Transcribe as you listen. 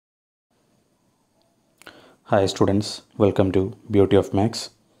Hi students, welcome to Beauty of Max.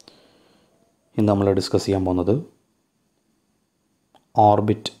 ഇന്ന് നമ്മൾ discuss ചെയ്യാൻ പോകുന്നത്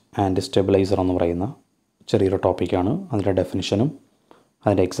ഓർബിറ്റ് ആൻഡ് സ്റ്റെബിലൈസർ എന്ന് പറയുന്ന ചെറിയൊരു ടോപ്പിക്കാണ്. അതിൻ്റെ ഡെഫിനിഷനും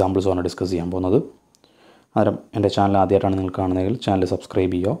അതിൻ്റെ എക്സാമ്പിൾസുമാണ് ഡിസ്കസ് ചെയ്യാൻ പോകുന്നത്. അന്നേരം എൻ്റെ ചാനൽ ആദ്യമായിട്ടാണ് നിങ്ങൾ കാണുന്നതെങ്കിൽ ചാനൽ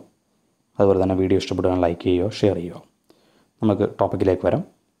സബ്സ്ക്രൈബ് ചെയ്യുക, അതുപോലെ തന്നെ വീഡിയോ ഇഷ്ടപ്പെടുകയാണെങ്കിൽ ലൈക്ക് ചെയ്യുക, ഷെയർ ചെയ്യുക. നമുക്ക് ടോപ്പിക്കിലേക്ക് വരാം.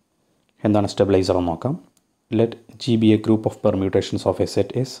 എന്താണ് സ്റ്റെബിലൈസർ എന്ന് നോക്കാം. Let G be a group of permutations of a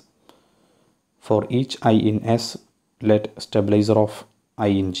set S. For each I in S, let stabilizer of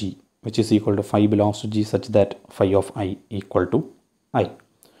I in G, which is equal to phi belongs to G such that phi of I equal to I.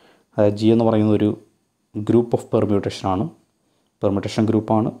 അതായത് G എന്ന് പറയുന്നത് ഒരു group of permutation ആണ്, permutation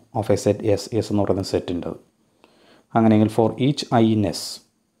ഗ്രൂപ്പാണ് of A set S. S എന്ന് പറയുന്ന സെറ്റിൻ്റെ. അങ്ങനെയെങ്കിൽ for each I in S,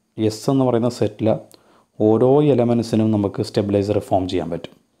 S എന്ന് പറയുന്ന സെറ്റിൽ ഓരോ എലമെൻസിനും നമുക്ക് സ്റ്റെബിലൈസർ ഫോം ചെയ്യാൻ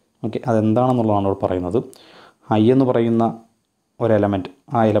പറ്റും. ഓക്കെ, അതെന്താണെന്നുള്ളതാണ് ഇവിടെ പറയുന്നത്. ഐ എന്ന് പറയുന്ന ഒരു എലമെൻറ്റ്,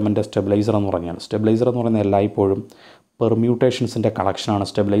 ആ എലമെൻറ്റ് സ്റ്റെബിലൈസർ എന്ന് പറഞ്ഞാൽ, സ്റ്റെബിലൈസർ എന്ന് പറയുന്നത് എല്ലായ്പ്പോഴും പെർമ്യൂട്ടേഷൻസിൻ്റെ കളക്ഷനാണ്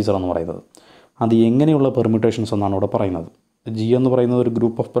സ്റ്റെബിലൈസർ എന്ന് പറയുന്നത്. അത് എങ്ങനെയുള്ള പെർമ്യൂട്ടേഷൻസ് എന്നാണ് ഇവിടെ പറയുന്നത്. ജി എന്ന് പറയുന്നത് ഒരു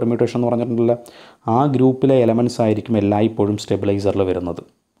ഗ്രൂപ്പ് ഓഫ് പെർമ്യൂട്ടേഷൻ എന്ന് പറഞ്ഞിട്ടുണ്ടല്ലോ, ആ ഗ്രൂപ്പിലെ എലമെൻറ്റ്സ് ആയിരിക്കും എല്ലായ്പ്പോഴും സ്റ്റെബിലൈസറിൽ വരുന്നത്.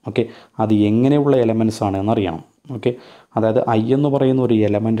 ഓക്കെ, അത് എങ്ങനെയുള്ള എലമെൻറ്റ്സ് ആണ് എന്നറിയണം. ഓക്കെ, അതായത് ഐ എന്ന് പറയുന്ന ഒരു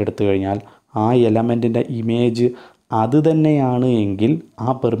എലമെൻറ്റ് എടുത്തു കഴിഞ്ഞാൽ ആ എലമെൻറ്റിൻ്റെ ഇമേജ് അത് തന്നെയാണ് എങ്കിൽ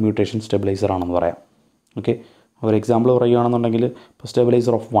ആ പെർമ്യൂട്ടേഷൻ സ്റ്റെബിലൈസർ ആണെന്ന് പറയാം. ഓക്കെ, ഒരു എക്സാമ്പിൾ പറയുകയാണെന്നുണ്ടെങ്കിൽ ഇപ്പോൾ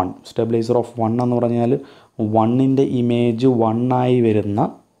stabiliser of one, stabiliser of one എന്ന് പറഞ്ഞാൽ വണ്ണിൻ്റെ ഇമേജ് വണ്ണായി വരുന്ന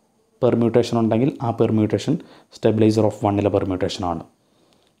പെർമ്യൂട്ടേഷൻ ഉണ്ടെങ്കിൽ ആ പെർമ്യൂട്ടേഷൻ സ്റ്റെബിലൈസർ ഓഫ് വണ്ണിലെ പെർമ്യൂട്ടേഷനാണ്.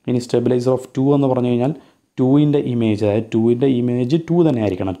 ഇനി സ്റ്റെബിലൈസർ ഓഫ് ടു എന്ന് പറഞ്ഞു കഴിഞ്ഞാൽ ടൂവിൻ്റെ ഇമേജ്, അതായത് ടൂവിൻ്റെ ഇമേജ് ടു തന്നെ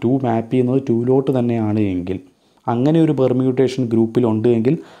ആയിരിക്കണം, ടു മാപ്പ് ചെയ്യുന്നത് ടൂയിലോട്ട് തന്നെയാണ് എങ്കിൽ, അങ്ങനെ ഒരു പെർമ്യൂട്ടേഷൻ ഗ്രൂപ്പിലുണ്ട്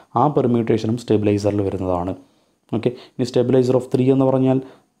എങ്കിൽ ആ പെർമ്യൂട്ടേഷനും സ്റ്റെബിലൈസറിൽ വരുന്നതാണ്. ഓക്കെ, ഇനി സ്റ്റെബിലൈസർ ഓഫ് ത്രീ എന്ന് പറഞ്ഞാൽ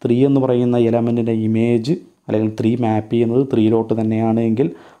ത്രീ എന്ന് പറയുന്ന എലമെൻറ്റിൻ്റെ ഇമേജ് അല്ലെങ്കിൽ ത്രീ മാപ്പ് ചെയ്യുന്നത് ത്രീയിലോട്ട് തന്നെയാണ് എങ്കിൽ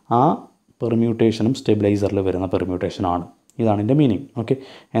ആ പെർമ്യൂട്ടേഷനും സ്റ്റെബിലൈസറിൽ വരുന്ന പെർമ്യൂട്ടേഷനാണ്. ഇതാണ് ഇതിൻ്റെ മീനിങ്. ഓക്കെ,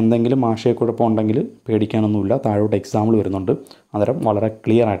 എന്തെങ്കിലും ആശയക്കുഴപ്പം ഉണ്ടെങ്കിൽ പേടിക്കാനൊന്നുമില്ല, താഴോട്ട് എക്സാമ്പിൾ വരുന്നുണ്ട്, അന്നേരം വളരെ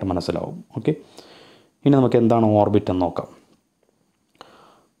ക്ലിയർ ആയിട്ട് മനസ്സിലാവും. ഓക്കെ, ഇനി നമുക്ക് എന്താണ് ഓർബിറ്റ് എന്ന് നോക്കാം.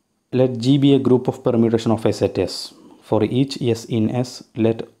 Let G be a group of permutation of a set S. For each S in S,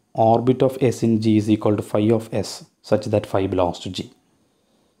 let orbit of S in G is equal to phi of S such that phi belongs to G.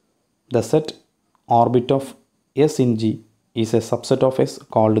 The set orbit of S in G is a subset of S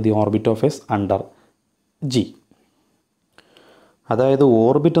called the orbit of S under G. അതായത്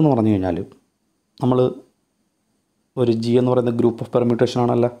orbit എന്ന് പറഞ്ഞു കഴിഞ്ഞാൽ നമ്മൾ ഒരു G എന്ന് പറയുന്ന group of permutation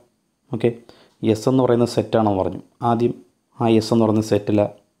ആണല്ലോ. Okay, S എന്ന് പറയുന്ന സെറ്റാണെന്ന് പറഞ്ഞു. ആദ്യം ആ എസ് എന്ന് പറയുന്ന സെറ്റിലെ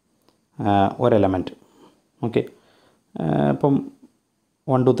ഒരെലമെൻറ്റ്, ഓക്കെ, ഇപ്പം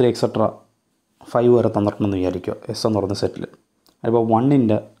 1 2 3 എക്സെട്ര 5 വരെ തന്നിട്ടുണ്ടെന്ന് വിചാരിക്കുക എസ് എന്ന് പറയുന്ന സെറ്റിൽ. അപ്പോൾ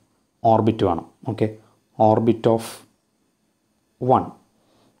വണ്ണിൻ്റെ ഓർബിറ്റ് വേണം. Okay, orbit of one,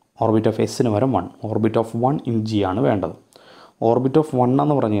 orbit of എസ്സിന് വരും 1, ഓർബിറ്റ് ഓഫ് 1 ഇൻ ജി ആണ് വേണ്ടത്. ഓർബിറ്റ് ഓഫ് 1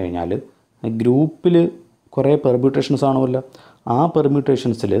 എന്ന് പറഞ്ഞു കഴിഞ്ഞാൽ ഗ്രൂപ്പിൽ കുറേ പെർമ്യൂട്ടേഷൻസ് ആണല്ലോ, ആ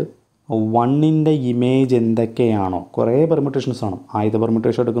പെർമ്യൂട്ടേഷൻസിൽ വണ്ണിൻ്റെ ഇമേജ് എന്തൊക്കെയാണോ, കുറേ പെർമ്യൂട്ടേഷൻസ് ആണ്, ആദ്യത്തെ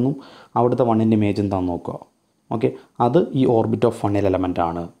പെർമ്യൂട്ടേഷൻ എടുക്കുന്നു, അവിടുത്തെ വണ്ണിൻ്റെ ഇമേജ് എന്താണെന്ന് നോക്കുക. ഓക്കെ, അത് ഈ ഓർബിറ്റ് ഓഫ് വണ്ണിൽ എലമെൻ്റ്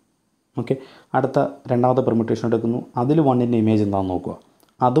ആണ്. ഓക്കെ, അടുത്ത രണ്ടാമത്തെ പെർമ്യൂട്ടേഷൻ എടുക്കുന്നു, അതിൽ വണ്ണിൻ്റെ ഇമേജ് എന്താണെന്ന് നോക്കുക,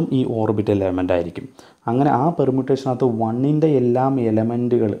 അതും ഈ ഓർബിറ്റൽ എലമെൻ്റ് ആയിരിക്കും. അങ്ങനെ ആ പെർമ്യൂട്ടേഷനകത്ത് വണ്ണിൻ്റെ എല്ലാം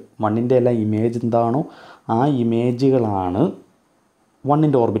എലമെൻറ്റുകൾ, വണ്ണിൻ്റെ എല്ലാം ഇമേജ് എന്താണോ ആ ഇമേജുകളാണ്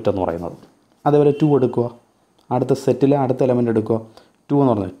വണ്ണിൻ്റെ ഓർബിറ്റ് എന്ന് പറയുന്നത്. അതേപോലെ 2 എടുക്കുക, അടുത്ത സെറ്റിലെ അടുത്ത എലമെൻ്റ് എടുക്കുക, 2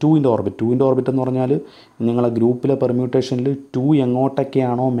 എന്ന് പറഞ്ഞാൽ 2ൻ്റെ ഓർബിറ്റ്. 2ൻ്റെ ഓർബിറ്റ് എന്ന് പറഞ്ഞാൽ നിങ്ങളെ ഗ്രൂപ്പിലെ പെർമ്യൂട്ടേഷനിൽ 2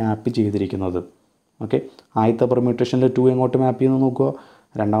 എങ്ങോട്ടൊക്കെയാണോ മാപ്പ് ചെയ്തിരിക്കുന്നത്. ഓക്കെ, ആദ്യത്തെ പെർമ്യൂട്ടേഷനിൽ 2 എങ്ങോട്ട് മാപ്പ് ചെയ്യുന്നത് നോക്കുക,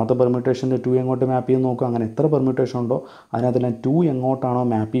 രണ്ടാമത്തെ പെർമ്യൂട്ടേഷനിൽ 2 എങ്ങോട്ട് മാപ്പ് ചെയ്ത് നോക്കുക. അങ്ങനെ എത്ര പെർമ്യൂട്ടേഷൻ ഉണ്ടോ അതിനകത്തെല്ലാം 2 എങ്ങോട്ടാണോ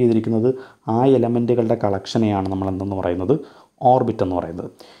മാപ്പ് ചെയ്തിരിക്കുന്നത് ആ എലമെൻറ്റുകളുടെ കളക്ഷനെയാണ് നമ്മൾ എന്തെന്ന് പറയുന്നത്, ഓർബിറ്റ് എന്ന് പറയുന്നത്.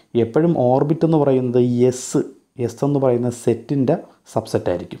 എപ്പോഴും ഓർബിറ്റ് എന്ന് പറയുന്നത് എസ് എന്ന് പറയുന്ന സെറ്റിൻ്റെ സബ്സെറ്റ്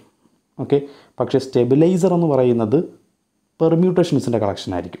ആയിരിക്കും. ഓക്കെ, പക്ഷേ സ്റ്റെബിലൈസർ എന്ന് പറയുന്നത് പെർമ്യൂട്ടേഷൻസിൻ്റെ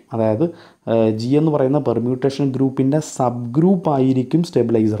കളക്ഷൻ ആയിരിക്കും. അതായത് ജി എന്ന് പറയുന്ന പെർമ്യൂട്ടേഷൻ ഗ്രൂപ്പിൻ്റെ സബ് ഗ്രൂപ്പ് ആയിരിക്കും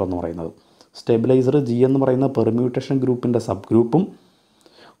സ്റ്റെബിലൈസർ എന്ന് പറയുന്നത്. സ്റ്റെബിലൈസർ ജി എന്ന് പറയുന്ന പെർമ്യൂട്ടേഷൻ ഗ്രൂപ്പിൻ്റെ സബ് ഗ്രൂപ്പും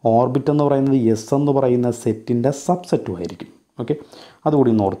ഓർബിറ്റ് എന്ന് പറയുന്നത് എസ് എന്ന് പറയുന്ന സെറ്റിൻ്റെ സബ്സെറ്റും ആയിരിക്കും. ഓക്കെ, അതുകൂടി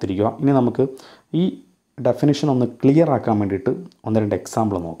ഒന്ന് ഓർത്തിരിക്കുക. ഇനി നമുക്ക് ഈ ഡെഫിനിഷൻ ഒന്ന് ക്ലിയർ ആക്കാൻ വേണ്ടിയിട്ട് 1-2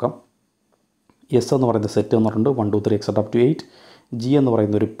 എക്സാമ്പിൾ നോക്കാം. എസ് എന്ന് പറയുന്ന സെറ്റ് തന്നിട്ടുണ്ട്, 1 2 3 എക്സെട്ര അപ് ടു 8. ജി എന്ന്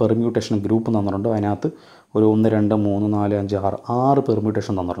പറയുന്ന ഒരു പെർമ്യൂട്ടേഷൻ ഗ്രൂപ്പ് തന്നിട്ടുണ്ട്, അതിനകത്ത് ഒരു 1 2 3 4 5 6 6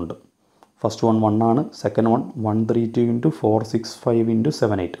 പെർമ്യൂട്ടേഷൻ തന്നിട്ടുണ്ട്. ഫസ്റ്റ് 1 ആണ്, second 1 3 2 into 4 6 5 into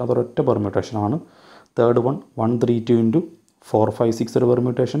 7 8, അതൊരൊറ്റ പെർമ്യൂട്ടേഷനാണ്. Third 1 3 2 into 4 5 6 ഒരു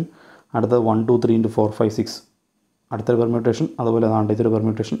പെർമ്യൂട്ടേഷൻ. അടുത്തത് 1 2 3 ഇൻറ്റു 4 5 6 അടുത്തൊരു പെർമ്യൂട്ടേഷൻ. അതുപോലെ ഇതൊരു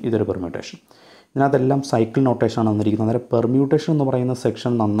പെർമ്യൂട്ടേഷൻ, ഇതൊരു പെർമ്യൂട്ടേഷൻ. ഇതിനകത്തെല്ലാം സൈക്കിൾ നൊട്ടേഷനാണ് വന്നിരിക്കുന്നത്. അന്നേരം പെർമ്യൂട്ടേഷൻ എന്ന് പറയുന്ന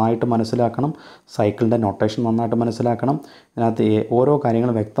സെക്ഷൻ നന്നായിട്ട് മനസ്സിലാക്കണം, സൈക്കിളിൻ്റെ നൊട്ടേഷൻ നന്നായിട്ട് മനസ്സിലാക്കണം, ഇതിനകത്ത് ഓരോ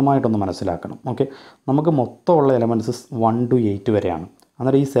കാര്യങ്ങളും വ്യക്തമായിട്ടൊന്ന് മനസ്സിലാക്കണം. ഓക്കെ, നമുക്ക് മൊത്തമുള്ള എലമെൻറ്റ്സ് 1 to 8 വരെയാണ്.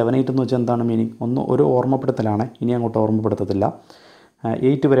 അന്നേരം ഈ 7, 8 എന്ന് വെച്ചാൽ എന്താണ് മീനിങ്? ഒരു ഓർമ്മപ്പെടുത്തലാണ്, ഇനി അങ്ങോട്ട് ഓർമ്മപ്പെടുത്തത്തില്ല.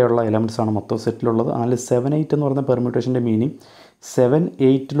 8 വരെയുള്ള എലമെൻറ്റ്സാണ് മൊത്തം സെറ്റിലുള്ളത്. അതിൽ 7, 8 എന്ന് പറയുന്ന പെർമ്യൂട്ടേഷൻ്റെ മീനിങ് 7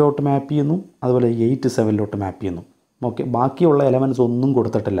 8 മാപ്പ് ചെയ്യുന്നു, അതുപോലെ 8 7 മാപ്പ് ചെയ്യുന്നു. ഓക്കെ, ബാക്കിയുള്ള എലമെൻറ്റ്സ് ഒന്നും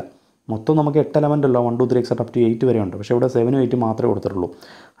കൊടുത്തിട്ടില്ല. മൊത്തം നമുക്ക് 8 എലമെൻ്റ് അല്ല, 1 2 3 എക്സെപ്റ്റ് അപ് ടു 8 വരെ ഉണ്ട്. പക്ഷേ ഇവിടെ 7 8 മാത്രമേ കൊടുത്തിട്ടുള്ളൂ.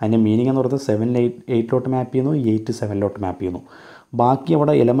 അതിൻ്റെ മീനിങ് എന്ന് പറയുന്നത് 7 8 മാപ്പ് ചെയ്യുന്നു, 8 7 മാപ്പ് ചെയ്യുന്നു. ബാക്കി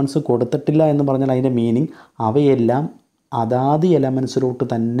അവിടെ എലമെൻറ്റ്സ് കൊടുത്തിട്ടില്ല എന്ന് പറഞ്ഞാൽ അതിൻ്റെ മീനിങ് അവയെല്ലാം അതാത് എലമെൻറ്റ്സിലോട്ട്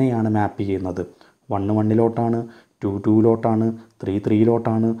തന്നെയാണ് മാപ്പ് ചെയ്യുന്നത്. 1 1 2 2 3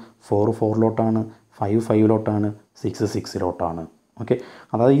 3 4 4 5 5 6 6 ഓക്കെ,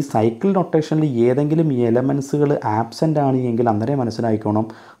 അതായത് ഈ സൈക്കിൾ നൊട്ടേഷനിൽ ഏതെങ്കിലും എലമെൻറ്റ്സുകൾ ആബ്സെൻ്റ് ആണ് എങ്കിൽ അന്നേരം മനസ്സിലാക്കണം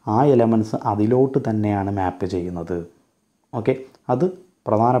ആ എലമെൻറ്റ്സ് അതിലോട്ട് തന്നെയാണ് മാപ്പ് ചെയ്യുന്നത്. ഓക്കെ, അത്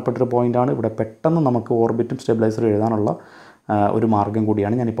പ്രധാനപ്പെട്ടൊരു പോയിൻ്റാണ്. ഇവിടെ പെട്ടെന്ന് നമുക്ക് ഓർബിറ്റും സ്റ്റെബിലൈസറും എഴുതാനുള്ള ഒരു മാർഗ്ഗം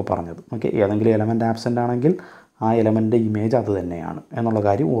കൂടിയാണ് ഞാനിപ്പോൾ പറഞ്ഞത്. ഓക്കെ, ഏതെങ്കിലും എലമെൻറ്റ് ആബ്സെൻ്റ് ആണെങ്കിൽ ആ എലമെൻ്റിൻ്റെ ഇമേജ് അത് തന്നെയാണ് എന്നുള്ള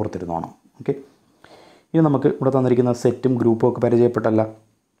കാര്യം ഓർത്തിരുന്നോണം. ഓക്കെ, ഇനി നമുക്ക് ഇവിടെ തന്നിരിക്കുന്ന സെറ്റും ഗ്രൂപ്പും ഒക്കെ പരിചയപ്പെട്ടല്ല.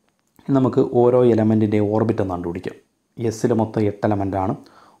 നമുക്ക് ഓരോ എലമെൻറ്റിൻ്റെ ഓർബിറ്റ് ഒന്ന് കണ്ടുപിടിക്കാം. എസ്സിൽ മൊത്തം 8 എലമെൻ്റാണ്.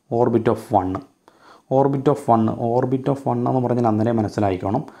 ഓർബിറ്റ് ഓഫ് 1 എന്ന് പറഞ്ഞാൽ അന്നേരം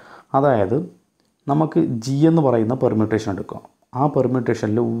മനസ്സിലായിക്കണം. അതായത് നമുക്ക് ജി എന്ന് പറയുന്ന പെർമ്യൂട്ടേഷൻ എടുക്കുക. ആ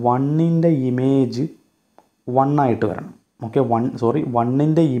പെർമ്യൂട്ടേഷനിൽ 1ൻ്റെ ഇമേജ് 1 ആയിട്ട് വരണം. ഓക്കെ,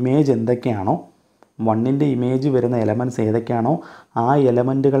 1ൻ്റെ ഇമേജ് എന്തൊക്കെയാണോ, 1ൻ്റെ ഇമേജ് വരുന്ന എലമെൻറ്റ്സ് ഏതൊക്കെയാണോ ആ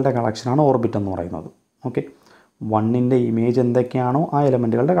എലമെൻറ്റുകളുടെ കളക്ഷനാണ് ഓർബിറ്റ് എന്ന് പറയുന്നത്. ഓക്കെ, 1ൻ്റെ ഇമേജ് എന്തൊക്കെയാണോ ആ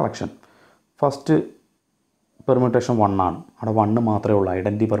എലമെൻറ്റുകളുടെ കളക്ഷൻ. ഫസ്റ്റ് പെർമ്യൂട്ടേഷൻ 1 ആണ്. അവിടെ 1 മാത്രമേ ഉള്ളൂ,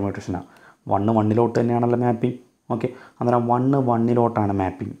 ഐഡൻറ്റി പെർമ്യൂട്ടേഷനാണ്. 1 1 തന്നെയാണല്ലോ മാപ്പിംഗ്. ഓക്കെ, അന്നേരം 1 1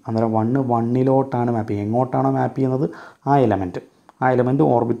 മാപ്പിംഗ്. അന്നേരം 1 1 മാപ്പിംഗ്. എങ്ങോട്ടാണോ മാപ്പ് ചെയ്യുന്നത് ആ എലമെൻറ്റ്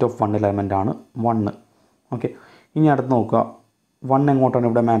ഓർബിറ്റ് ഓഫ് 1 എലമെൻ്റാണ് 1. ഓക്കെ, ഇനി അടുത്ത് നോക്കുക, 1 എങ്ങോട്ടാണ്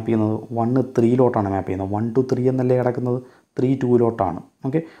ഇവിടെ മാപ്പ് ചെയ്യുന്നത്? 1 3 മാപ്പ് ചെയ്യുന്നത്. 1 to 3 എന്നല്ലേ കിടക്കുന്നത്, 3 2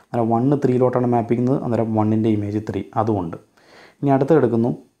 ഓക്കെ, അന്നേരം 1 3 മാപ്പ് ചെയ്യുന്നത്. അന്നേരം 1ൻ്റെ ഇമേജ് 3 അതുകൊണ്ട്. ഇനി അടുത്ത്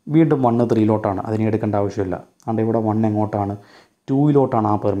എടുക്കുന്നു, വീണ്ടും 1 3 അതിനെ എടുക്കേണ്ട ആവശ്യമില്ല. അതുകൊണ്ട് ഇവിടെ 1 എങ്ങോട്ടാണ്? 2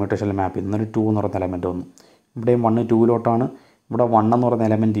 ആ പെർമ്യൂട്ടേഷനിൽ മാപ്പ് ചെയ്യുന്നത്. അന്നേരം 2 എന്ന് പറയുന്ന എലമെൻറ്റ് വന്നു. ഇവിടെയും 1 2 ഇവിടെ 1 എന്ന് പറയുന്ന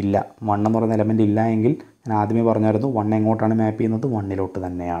എലമെൻറ്റ് ഇല്ല. 1 എന്ന് പറയുന്ന എലമെൻറ്റ് ഇല്ല എങ്കിൽ ഞാൻ ആദ്യമേ പറഞ്ഞായിരുന്നു 1 എങ്ങോട്ടാണ് മാപ്പ് ചെയ്യുന്നത്? 1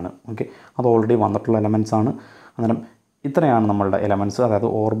 തന്നെയാണ്. ഓക്കെ, അത് ഓൾറെഡി വന്നിട്ടുള്ള എലമെൻറ്റ്സ് ആണ്. അന്നേരം ഇത്രയാണ് നമ്മളുടെ എലമെൻറ്റ്സ്. അതായത്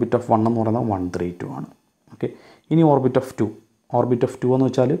ഓർബിറ്റ് ഓഫ് 1 എന്ന് പറയുന്നത് 1 3 2 ആണ്. ഓക്കെ, ഇനി ഓർബിറ്റ് ഓഫ് 2 എന്ന്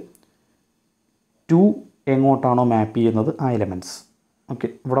വെച്ചാൽ 2 എങ്ങോട്ടാണോ മാപ്പ് ചെയ്യുന്നത് ആ എലമെൻറ്റ്സ്. ഓക്കെ,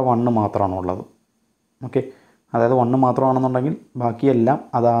 ഇവിടെ 1 മാത്രമാണ് ഉള്ളത്. ഓക്കെ, അതായത് 1 മാത്രമാണെന്നുണ്ടെങ്കിൽ ബാക്കിയെല്ലാം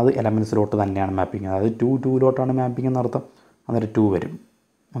അതാത് എലമെൻറ്റ്സിലോട്ട് തന്നെയാണ് മാപ്പിങ്. അതായത് 2 2 മാപ്പിംഗ് എന്നർത്ഥം. അന്നേരം 2 വരും.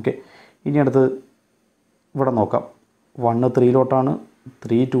 ഓക്കെ, ഇനി അടുത്ത് ഇവിടെ നോക്കാം. 1 3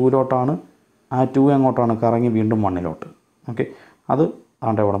 3 2 ആ 2 എങ്ങോട്ടാണ്? കറങ്ങി വീണ്ടും 1. ഓക്കെ, അത്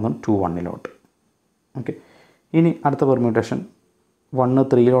ആണ്ട് ഇവിടെ നിന്ന് 2 1. ഓക്കെ, ഇനി അടുത്ത പെർമ്യൂട്ടേഷൻ 1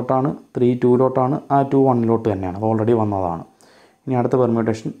 3 3 2 ആ 2 1 തന്നെയാണ്. അത് ഓൾറെഡി വന്നതാണ്. ഇനി അടുത്ത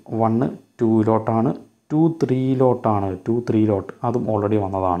പെർമ്യൂട്ടേഷൻ 1 2 2 3 2 3 അതും ഓൾറെഡി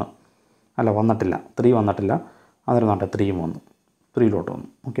വന്നതാണ്. അല്ല, വന്നിട്ടില്ല, 3 വന്നിട്ടില്ല. അന്നേരം നാട്ടെ 3 വന്നു, 3 വന്നു.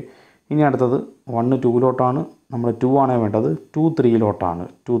 ഓക്കെ, ഇനി അടുത്തത് 1 2 നമ്മൾ 2 ആണേ വേണ്ടത്. 2 3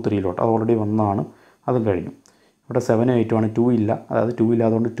 2 3 അത് ഓൾറെഡി വന്നതാണ്, അതും കഴിഞ്ഞു. ഇവിടെ 7 8 2 ഇല്ല. അതായത് 2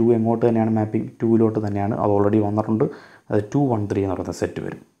 ഇല്ലാതുകൊണ്ട് 2 എങ്ങോട്ട് തന്നെയാണ് മാപ്പിംഗ്? 2 തന്നെയാണ്. അത് ഓൾറെഡി വന്നിട്ടുണ്ട്. അത് 2 1 3 എന്ന് പറയുന്ന സെറ്റ്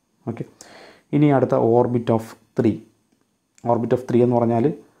വരും. ഓക്കെ, ഇനി അടുത്ത ഓർബിറ്റ് ഓഫ് 3 എന്ന് പറഞ്ഞാൽ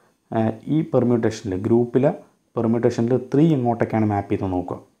ഈ പെർമ്യൂട്ടേഷനിൽ ഗ്രൂപ്പിലെ പെർമ്യൂട്ടേഷനിൽ 3 എങ്ങോട്ടൊക്കെയാണ് മാപ്പ് ചെയ്ത്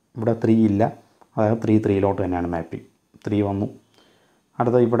നോക്കുക. ഇവിടെ 3 ഇല്ല. അതായത് 3 3 തന്നെയാണ് മാപ്പിംഗ്. 3 വന്നു.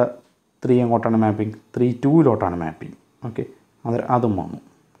 അടുത്ത ഇവിടെ 3 എങ്ങോട്ടാണ് മാപ്പിംഗ്? 3 2 മാപ്പിംഗ്. ഓക്കെ, അതും വന്നു.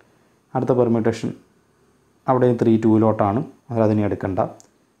 അടുത്ത പെർമ്യൂട്ടേഷൻ അവിടെയും 3 2 അതിനെ എടുക്കണ്ട.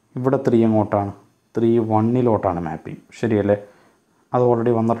 ഇവിടെ 3 എങ്ങോട്ടാണ്? 3 1 മാപ്പിംഗ്. ശരിയല്ലേ? അത്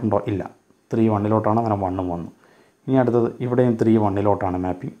ഓൾറെഡി വന്നിട്ടുണ്ടോ? ഇല്ല. 3 1 അന്നേരം 1 വന്നു. ഇനി അടുത്തത് ഇവിടെയും 3 1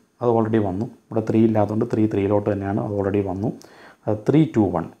 മാപ്പിംഗ്. അത് ഓൾറെഡി വന്നു. ഇവിടെ 3 ഇല്ലാത്തതുകൊണ്ട് 3 3 തന്നെയാണ്. അത് ഓൾറെഡി വന്നു. അത് 3 2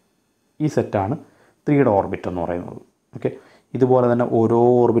 1 ഈ സെറ്റാണ് 3യുടെ ഓർബിറ്റ് എന്ന് പറയുന്നത്. ഓക്കെ, ഇതുപോലെ തന്നെ ഓരോ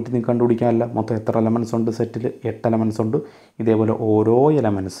ഓർബിറ്റ് നിങ്ങൾക്ക് കണ്ടുപിടിക്കാനല്ല. മൊത്തം എത്ര എലമെൻറ്റ്സ് ഉണ്ട് സെറ്റിൽ? 8 എലമെൻറ്റ്സ് ഉണ്ട്. ഇതേപോലെ ഓരോ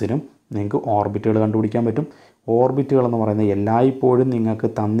എലമെൻറ്റ്സിനും നിങ്ങൾക്ക് ഓർബിറ്റുകൾ കണ്ടുപിടിക്കാൻ പറ്റും. ഓർബിറ്റുകൾ എന്ന് പറയുന്നത് എല്ലായ്പ്പോഴും നിങ്ങൾക്ക്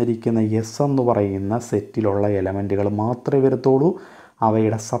തന്നിരിക്കുന്ന എസ് എന്ന് പറയുന്ന സെറ്റിലുള്ള എലമെൻറ്റുകൾ മാത്രമേ വരത്തുള്ളൂ.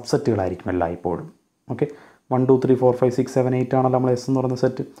 അവയുടെ സബ്സെറ്റുകളായിരിക്കും എല്ലായ്പ്പോഴും. ഓക്കെ, 1 2 3 4 5 6 7 8 ആണല്ലോ നമ്മൾ എസ് എന്ന് പറയുന്ന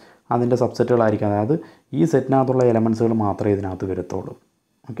സെറ്റ്. അതിൻ്റെ സബ്സെറ്റുകളായിരിക്കും. അതായത് ഈ സെറ്റിനകത്തുള്ള എലമെൻറ്റ്സുകൾ മാത്രമേ ഇതിനകത്ത് വരത്തുള്ളൂ.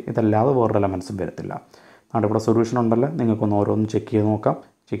 ഓക്കെ, ഇതല്ലാതെ വേറൊരു എലമെൻറ്റ്സും വരത്തില്ല. അവിടെ ഇവിടെ സൊല്യൂഷൻ ഉണ്ടല്ലോ, നിങ്ങൾക്കൊന്ന് ഓരോന്നും ചെക്ക് ചെയ്ത് നോക്കാം.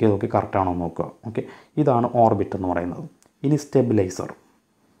 ചെക്ക് ചെയ്ത് നോക്കി കറക്റ്റാണോ എന്ന് നോക്കുക. ഓക്കെ, ഇതാണ് ഓർബിറ്റ് എന്ന് പറയുന്നത്. ഇനി സ്റ്റെബിലൈസർ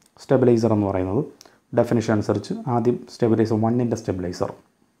എന്ന് പറയുന്നത് ഡെഫിനിഷൻ അനുസരിച്ച് ആദ്യം സ്റ്റെബിലൈസർ വണ്ണിൻ്റെ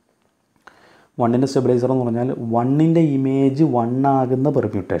സ്റ്റെബിലൈസർ എന്ന് പറഞ്ഞാൽ വണ്ണിൻ്റെ ഇമേജ് വണ്ണാകുന്ന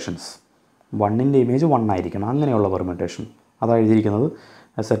പെർമ്യൂട്ടേഷൻസ്, വണ്ണിൻ്റെ ഇമേജ് വണ്ണായിരിക്കണം, അങ്ങനെയുള്ള പെർമ്യൂട്ടേഷൻ. അതാണ് എഴുതിയിരിക്കുന്നത്.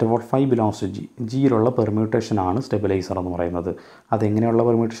 Set of 5 belongs to G, ജിയിലുള്ള പെർമ്യൂട്ടേഷനാണ് stabiliser എന്ന് പറയുന്നത്. അതെങ്ങനെയുള്ള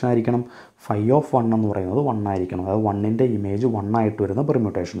പെർമ്യൂട്ടേഷൻ ആയിരിക്കണം? 5 ഓഫ് 1 എന്ന് പറയുന്നത് 1 ആയിരിക്കണം. അതായത് വണ്ണിൻ്റെ ഇമേജ് വണ്ണായിട്ട് വരുന്ന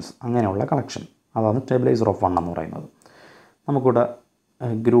പെർമ്യൂട്ടേഷൻസ്, അങ്ങനെയുള്ള കളക്ഷൻ, അതാണ് സ്റ്റെബിലൈസർ ഓഫ് 1 എന്ന് പറയുന്നത്. നമുക്കിവിടെ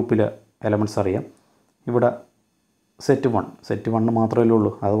ഗ്രൂപ്പിൽ എലമെൻറ്റ്സ് അറിയാം. ഇവിടെ സെറ്റ് 1 മാത്രമേ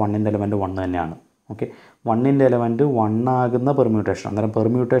ഉള്ളൂ. അത് വണ്ണിൻ്റെ എലമെൻറ്റ് 1 തന്നെയാണ്. ഓക്കെ, വണ്ണിൻ്റെ എലമെൻറ്റ് 1 ആകുന്ന പെർമ്യൂട്ടേഷൻ, അന്നേരം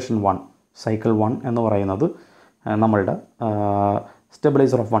പെർമ്യൂട്ടേഷൻ 1 സൈക്കിൾ 1 എന്ന് പറയുന്നത് നമ്മളുടെ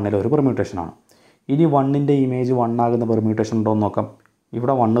സ്റ്റെബിലൈസർ ഓഫ് 1 ഒരു പെർമ്യൂട്ടേഷനാണ്. ഇനി വണ്ണിൻ്റെ ഇമേജ് 1 ആകുന്ന പെർമ്യൂട്ടേഷൻ ഉണ്ടോ എന്ന് നോക്കാം.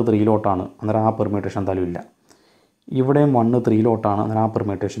 ഇവിടെ 1 3 അന്നേരം ആ പെർമ്യൂട്ടേഷൻ എന്തായാലും ഇല്ല. ഇവിടെയും 1 3 അന്നേരം ആ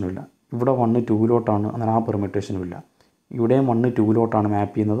പെർമ്യൂട്ടേഷനും ഇല്ല. ഇവിടെ 1 2 അന്നേരം ആ പെർമ്യൂട്ടേഷനും ഇല്ല. ഇവിടെയും 1 2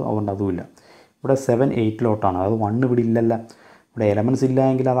 മാപ്പ് ചെയ്യുന്നത്, അതുകൊണ്ട് അതുമില്ല. ഇവിടെ 7 8 അതായത് 1 ഇവിടെ ഇല്ലല്ല. ഇവിടെ എലമെൻറ്റ്സ് ഇല്ല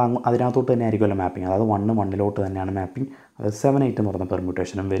എങ്കിൽ അത് അതിനകത്തോട്ട് തന്നെ ആയിരിക്കുമല്ലോ മാപ്പിംഗ്. അതായത് 1 1 തന്നെയാണ് മാപ്പിംഗ്. അത് 7 8 എന്ന് പറയുന്ന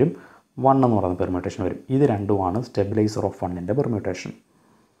പെർമ്യൂട്ടേഷനും വരും, 1 എന്ന് പറയുന്ന പെർമ്യൂട്ടേഷൻ വരും. ഇത് രണ്ടുമാണ് സ്റ്റെബിലൈസർ ഓഫ് 1ൻ്റെ പെർമ്യൂട്ടേഷൻ.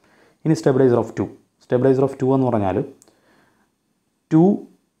 ഇനി സ്റ്റെബിലൈസർ ഓഫ് 2 എന്ന് പറഞ്ഞാൽ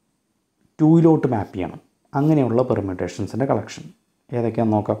 2 മാപ്പ് ചെയ്യണം, അങ്ങനെയുള്ള പെർമ്യൂട്ടേഷൻസിൻ്റെ കളക്ഷൻ.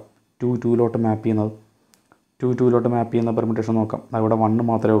 ഏതൊക്കെയാണെന്ന് നോക്കാം. 2 മാപ്പ് ചെയ്യുന്നത്, 2 മാപ്പ് ചെയ്യുന്ന പെർമ്യൂട്ടേഷൻ നോക്കാം. അവിടെ 1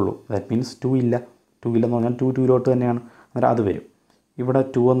 മാത്രമേ ഉള്ളൂ. ദാറ്റ് മീൻസ് 2 ഇല്ലെന്ന് പറഞ്ഞാൽ 2 തന്നെയാണ്. അന്നേരം അത് വരും. ഇവിടെ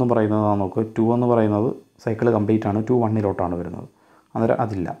 2 എന്ന് പറയുന്നത് നോക്കുക. 2 എന്ന് പറയുന്നത് സൈക്കിൾ കംപ്ലീറ്റ് ആണ്. 2 1 വരുന്നത്, അന്നേരം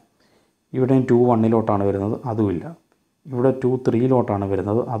അതില്ല. ഇവിടെയും 2 1 വരുന്നത്, അതുമില്ല. ഇവിടെ 2 3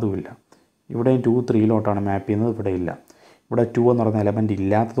 വരുന്നത്, അതുമില്ല. ഇവിടെയും 2 3 മാപ്പ് ചെയ്യുന്നത്, ഇവിടെ ഇല്ല. ഇവിടെ 2 എന്ന് പറയുന്ന എലമെൻറ്റ്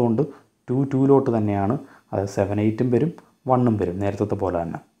ഇല്ലാത്തതുകൊണ്ട് 2 തന്നെയാണ്. അത് 7 8 വരും, 1 വരും, നേരത്തെ പോലെ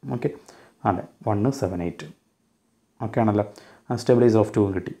തന്നെ. ഓക്കെ, അതെ, 1 7 8 ഓക്കെ ആണല്ലോ. സ്റ്റെബിലൈസർ ഓഫ് 2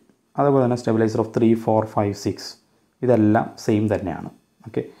 കിട്ടി. അതുപോലെ തന്നെ സ്റ്റെബിലൈസർ ഓഫ് 3 4 5 6 ഇതെല്ലാം സെയിം തന്നെയാണ്.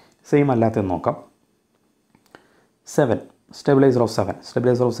 ഓക്കെ, സെയിം അല്ലാത്തതെന്ന് നോക്കാം. 7 സ്റ്റെബിലൈസർ ഓഫ്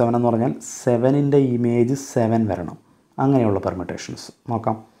 7 എന്ന് പറഞ്ഞാൽ 7ൻ്റെ ഇമേജ് 7 വരണം, അങ്ങനെയുള്ള പെർമ്യൂട്ടേഷൻസ്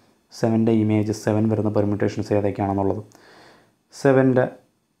നോക്കാം. 7ൻ്റെ ഇമേജ് 7 വരുന്ന പെർമ്യൂട്ടേഷൻസ് ഏതൊക്കെയാണെന്നുള്ളത്. 7ൻ്റെ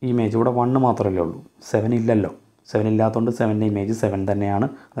ഇമേജ് ഇവിടെ 1 മാത്രമല്ലേ ഉള്ളൂ, 7 ഇല്ലല്ലോ. 7 ഇല്ലാത്തതുകൊണ്ട് 7ൻ്റെ ഇമേജ് 7 തന്നെയാണ്,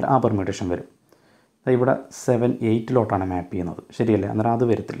 ആ പെർമ്യൂട്ടേഷൻ വരും. ഇവിടെ 7 8 മാപ്പ് ചെയ്യുന്നത്, ശരിയല്ലേ? അന്നേരം അത്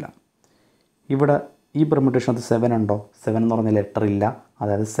വരത്തില്ല. ഇവിടെ ഈ പെർമ്യൂട്ടേഷനകത്ത് 7 ഉണ്ടോ? 7 എന്ന് പറഞ്ഞ ലെറ്റർ ഇല്ല,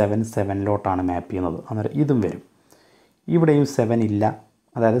 അതായത് 7 7 മാപ്പ് ചെയ്യുന്നത്, അന്നേരം ഇതും വരും. ഇവിടെയും 7 ഇല്ല,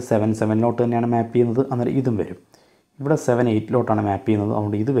 അതായത് 7 7 തന്നെയാണ് മാപ്പ് ചെയ്യുന്നത്, അന്നേരം ഇതും വരും. ഇവിടെ 7 8 മാപ്പ് ചെയ്യുന്നത്,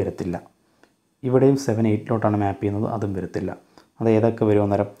 അതുകൊണ്ട് ഇത് വരത്തില്ല. ഇവിടെയും 7 8 മാപ്പ് ചെയ്യുന്നത്, അതും വരത്തില്ല. അത് ഏതൊക്കെ വരും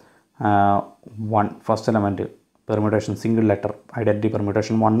അന്നേരം? 1 first element permutation single letter identity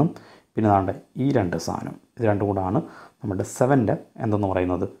permutation 1ഉം പിന്നെ അതാണ്ട് ഈ 2 സാധനം, ഇത് രണ്ടും കൂടാണ് നമ്മുടെ 7ൻ്റെ എന്തെന്ന്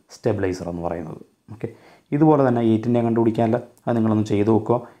പറയുന്നത്, സ്റ്റെബിലൈസർ എന്ന് പറയുന്നത്. ഓക്കെ, ഇതുപോലെ തന്നെ 8ൻ്റെ കണ്ടുപിടിക്കാനല്ല, അത് നിങ്ങളൊന്ന് ചെയ്ത്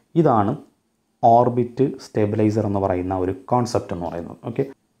നോക്കുക. ഇതാണ് ഓർബിറ്റ് സ്റ്റെബിലൈസർ എന്ന് പറയുന്ന ഒരു കോൺസെപ്റ്റ് എന്ന് പറയുന്നത്. ഓക്കെ,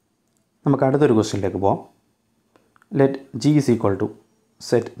 നമുക്ക് അടുത്തൊരു ക്വസ്റ്റ്യനിലേക്ക് പോകാം. Let G is equal to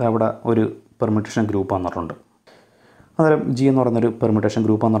set, അവിടെ ഒരു പെർമ്യൂട്ടേഷൻ ഗ്രൂപ്പ് വന്നിട്ടുണ്ട്. അന്നേരം ജി എന്ന് പറയുന്നൊരു പെർമ്യൂട്ടേഷൻ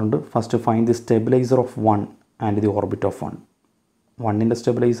ഗ്രൂപ്പ് വന്നിട്ടുണ്ട്. First find the stabiliser of 1 and the orbit of 1.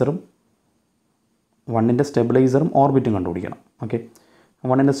 വണ്ണിൻ്റെ സ്റ്റെബിലൈസറും ഓർബിറ്റും കണ്ടുപിടിക്കണം. ഓക്കെ,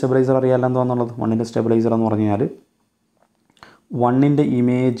 വണ്ണിൻ്റെ സ്റ്റെബിലൈസർ അറിയാമല്ലോ എന്താണെന്നുള്ളത്. വണ്ണിൻ്റെ സ്റ്റെബിലൈസർ എന്ന് പറഞ്ഞു കഴിഞ്ഞാൽ വണ്ണിൻ്റെ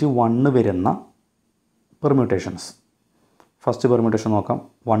ഇമേജ് 1 വരുന്ന പെർമ്യൂട്ടേഷൻസ്. ഫസ്റ്റ് പെർമ്യൂട്ടേഷൻ നോക്കാം,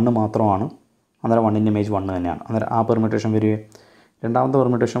 1 മാത്രമാണ്, അന്നേരം 1ൻ്റെ ഇമേജ് 1 തന്നെയാണ്, അന്നേരം ആ പെർമ്യൂട്ടേഷൻ വരികയെ. രണ്ടാമത്തെ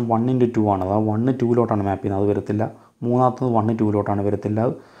പെർമ്യൂട്ടേഷൻ 1 × 2 ആണ്, അതായത് 1 2 മാപ്പ് ചെയ്യുന്നത്, അത് വരത്തില്ല. മൂന്നാമത്തത് 1 2 വരത്തില്ല.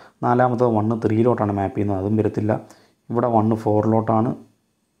 നാലാമത്തത് 1 3 മാപ്പ് ചെയ്യുന്നത്, അതും വരത്തില്ല. ഇവിടെ 1 4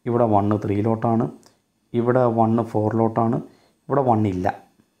 ഇവിടെ 1 3 ഇവിടെ 1 4 ഇവിടെ 1 ഇല്ല.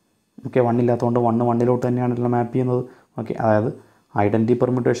 ഓക്കെ, 1 ഇല്ലാത്തതുകൊണ്ട് 1 1 തന്നെയാണല്ലോ മാപ്പ് ചെയ്യുന്നത്. ഓക്കെ, അതായത് ഐഡൻറ്റിറ്റി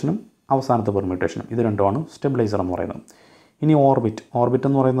പെർമ്യൂട്ടേഷനും അവസാനത്തെ പെർമ്യൂട്ടേഷനും, ഇത് രണ്ടുമാണ് സ്റ്റെബിലൈസർ എന്ന് പറയുന്നത്. ഇനി ഓർബിറ്റ്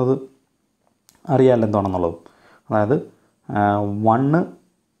എന്ന് പറയുന്നത് അറിയാമല്ലോ എന്താണെന്നുള്ളത്. അതായത് 1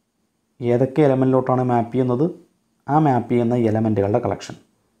 ഏതൊക്കെ എലമെൻറ്റിലോട്ടാണ് മാപ്പ് ചെയ്യുന്നത്, ആ മാപ്പ് ചെയ്യുന്ന എലമെൻറ്റുകളുടെ കളക്ഷൻ.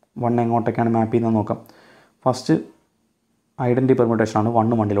 1 എങ്ങോട്ടേക്കാണ് മാപ്പ് ചെയ്യുന്നത് നോക്കാം. ഫസ്റ്റ് ഐഡൻറ്റിറ്റി പെർമ്യൂട്ടേഷനാണ്,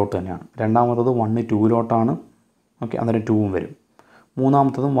 1 1 തന്നെയാണ്. രണ്ടാമത്തത് 1 2 ഓക്കെ, അന്നേരം 2ഉം വരും.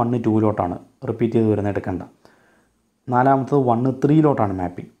 മൂന്നാമത്തതും 1 2 റിപ്പീറ്റ് ചെയ്ത് വരുന്ന എടുക്കണ്ട. നാലാമത്തത് 1 3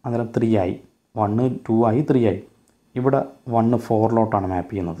 മാപ്പിംഗ്, അന്നേരം 3 ആയി. 1 2 ആയി, 3 ആയി. ഇവിടെ 1 4 മാപ്പ്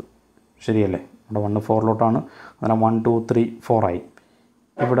ചെയ്യുന്നത്, ശരിയല്ലേ? ഇവിടെ 1 4 അന്നേരം 1 2 3 4 ആയി.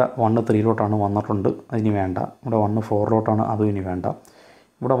 ഇവിടെ 1 3 വന്നിട്ടുണ്ട്, അതിന് വേണ്ട. ഇവിടെ 1 4 അതും ഇനി വേണ്ട.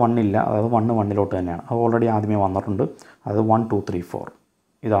 ഇവിടെ 1 ഇല്ല, അതായത് 1 1 തന്നെയാണ്, അത് ഓൾറെഡി ആദ്യമേ വന്നിട്ടുണ്ട്, അത് 1 2 3 4.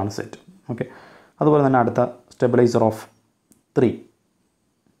 ഇതാണ് സെറ്റ്. ഓക്കെ, അതുപോലെ തന്നെ അടുത്ത stabiliser of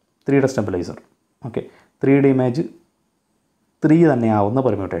 3യുടെ stabiliser. Okay, 3യുടെ image 3 തന്നെയാവുന്ന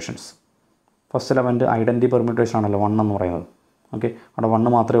permutations. First element identity permutation ആണല്ലോ 1 എന്ന് പറയുന്നത്. ഓക്കെ, അവിടെ 1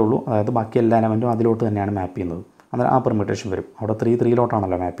 മാത്രമേ ഉള്ളൂ, അതായത് ബാക്കി എല്ലാ എലമെൻറ്റും അതിലോട്ട് തന്നെയാണ് മാപ്പ് ചെയ്യുന്നത്. അന്നേരം ആ പെർമ്യൂട്ടേഷൻ വരും. അവിടെ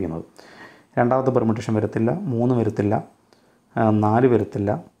 3 മാപ്പ് ചെയ്യുന്നത്. രണ്ടാമത്തെ പെർമ്യൂട്ടേഷൻ വരത്തില്ല, 3 വരത്തില്ല, 4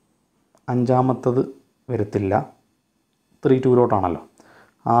 വരത്തില്ല, അഞ്ചാമത്തത് വരത്തില്ല, 3 2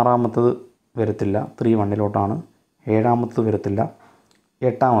 ആറാമത്തത് വരത്തില്ല, 3 1 ഏഴാമത്തത് വരത്തില്ല,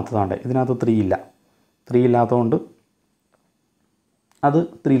 എട്ടാമത്തതാണ്ട് ഇതിനകത്ത് 3 ഇല്ല. 3 ഇല്ലാത്തതുകൊണ്ട് അത്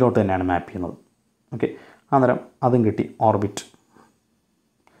 3 തന്നെയാണ് മാപ്പ് ചെയ്യുന്നത്. ഓക്കെ, അന്നേരം അതും കിട്ടി ഓർബിറ്റ്.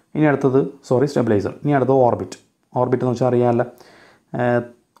 ഇനി അടുത്തത് സ്റ്റെബിലൈസർ. ഇനി അടുത്തത് ഓർബിറ്റ്. ഓർബിറ്റ് എന്ന് വെച്ചാൽ അറിയാമല്ല,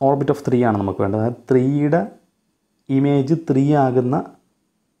 ഓർബിറ്റ് ഓഫ് 3 ആണ് നമുക്ക് വേണ്ടത്. അതായത് 3യുടെ ഇമേജ് 3 ആകുന്ന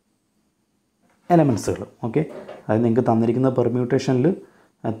എലമെൻസുകൾ. ഓക്കെ, അതായത് നിങ്ങൾക്ക് തന്നിരിക്കുന്ന പെർമ്യൂട്ടേഷനിൽ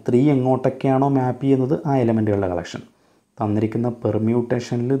 3 എങ്ങോട്ടൊക്കെയാണോ മാപ്പ് ചെയ്യുന്നത് ആ എലമെൻറ്റുകളുടെ കളക്ഷൻ. തന്നിരിക്കുന്ന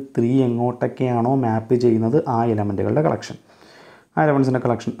പെർമ്യൂട്ടേഷനിൽ 3 എങ്ങോട്ടൊക്കെയാണോ മാപ്പ് ചെയ്യുന്നത് ആ എലമെൻറ്റുകളുടെ കളക്ഷൻ. ആ എലമെൻസിൻ്റെ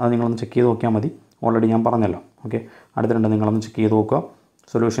കളക്ഷൻ അത് നിങ്ങളൊന്ന് ചെക്ക് ചെയ്ത് നോക്കിയാൽ മതി. ഓൾറെഡി ഞാൻ പറഞ്ഞല്ലോ. ഓക്കെ, അടുത്തിട്ടുണ്ട്, നിങ്ങളൊന്ന് ചെക്ക് ചെയ്ത് നോക്കുക.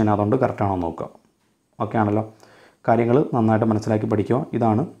 സൊല്യൂഷൻ അതുകൊണ്ട് കറക്റ്റാണോ നോക്കുക. ഓക്കെ ആണല്ലോ. കാര്യങ്ങൾ നന്നായിട്ട് മനസ്സിലാക്കി പഠിക്കുക.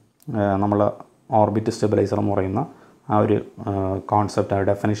 ഇതാണ് നമ്മൾ ഓർബിറ്റ് സ്റ്റെബിലൈസർ എന്ന് പറയുന്ന ആ ഒരു കോൺസെപ്റ്റ്, ആ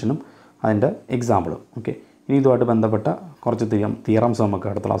ഡെഫിനിഷനും അതിൻ്റെ എക്സാമ്പിളും. ഓക്കെ, ഇനി ഇതുമായിട്ട് ബന്ധപ്പെട്ട കുറച്ച് തിയറംസ് നമുക്ക്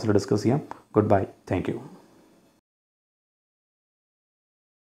അടുത്ത ക്ലാസ്സിൽ ഡിസ്കസ് ചെയ്യാം. Good bye, thank you.